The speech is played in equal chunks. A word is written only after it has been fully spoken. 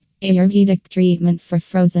Ayurvedic treatment for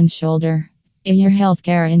frozen shoulder. Ayur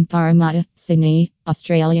Healthcare in Parramatta, Sydney,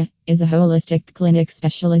 Australia, is a holistic clinic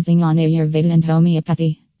specializing on Ayurveda and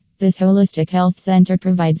homeopathy. This holistic health center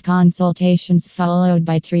provides consultations followed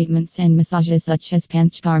by treatments and massages such as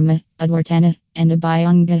Panchakarma, Advartana, and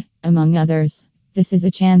Abhyanga, among others. This is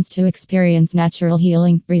a chance to experience natural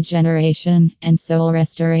healing, regeneration, and soul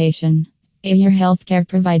restoration. Ayur Healthcare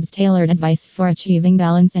provides tailored advice for achieving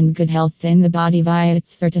balance and good health in the body via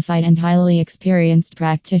its certified and highly experienced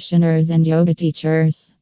practitioners and yoga teachers.